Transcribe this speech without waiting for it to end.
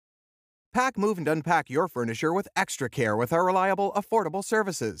Pack, move, and unpack your furniture with extra care with our reliable, affordable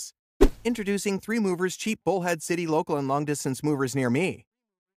services. Introducing 3Movers cheap Bullhead City local and long-distance movers near me.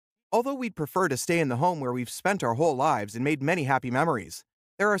 Although we'd prefer to stay in the home where we've spent our whole lives and made many happy memories,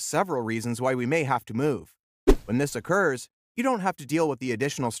 there are several reasons why we may have to move. When this occurs, you don't have to deal with the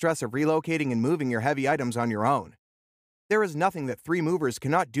additional stress of relocating and moving your heavy items on your own. There is nothing that 3Movers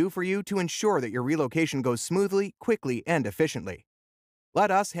cannot do for you to ensure that your relocation goes smoothly, quickly, and efficiently. Let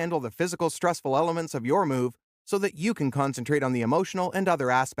us handle the physical, stressful elements of your move so that you can concentrate on the emotional and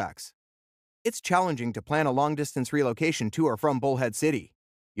other aspects. It's challenging to plan a long-distance relocation to or from Bullhead City.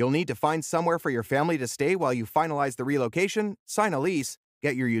 You'll need to find somewhere for your family to stay while you finalize the relocation, sign a lease,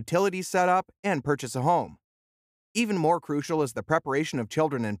 get your utilities set up, and purchase a home. Even more crucial is the preparation of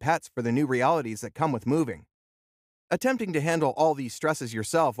children and pets for the new realities that come with moving. Attempting to handle all these stresses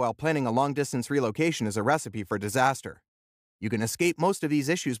yourself while planning a long-distance relocation is a recipe for disaster. You can escape most of these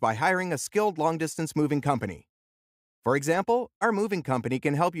issues by hiring a skilled long-distance moving company. For example, our moving company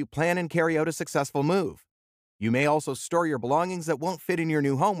can help you plan and carry out a successful move. You may also store your belongings that won't fit in your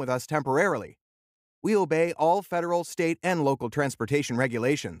new home with us temporarily. We obey all federal, state, and local transportation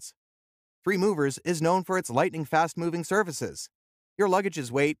regulations. 3Movers is known for its lightning-fast moving services. Your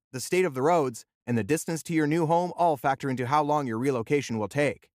luggage's weight, the state of the roads, and the distance to your new home all factor into how long your relocation will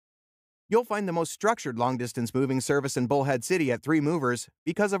take. You'll find the most structured long-distance moving service in Bullhead City at 3Movers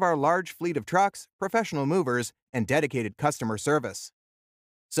because of our large fleet of trucks, professional movers, and dedicated customer service.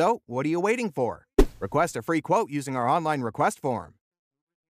 So, what are you waiting for? Request a free quote using our online request form.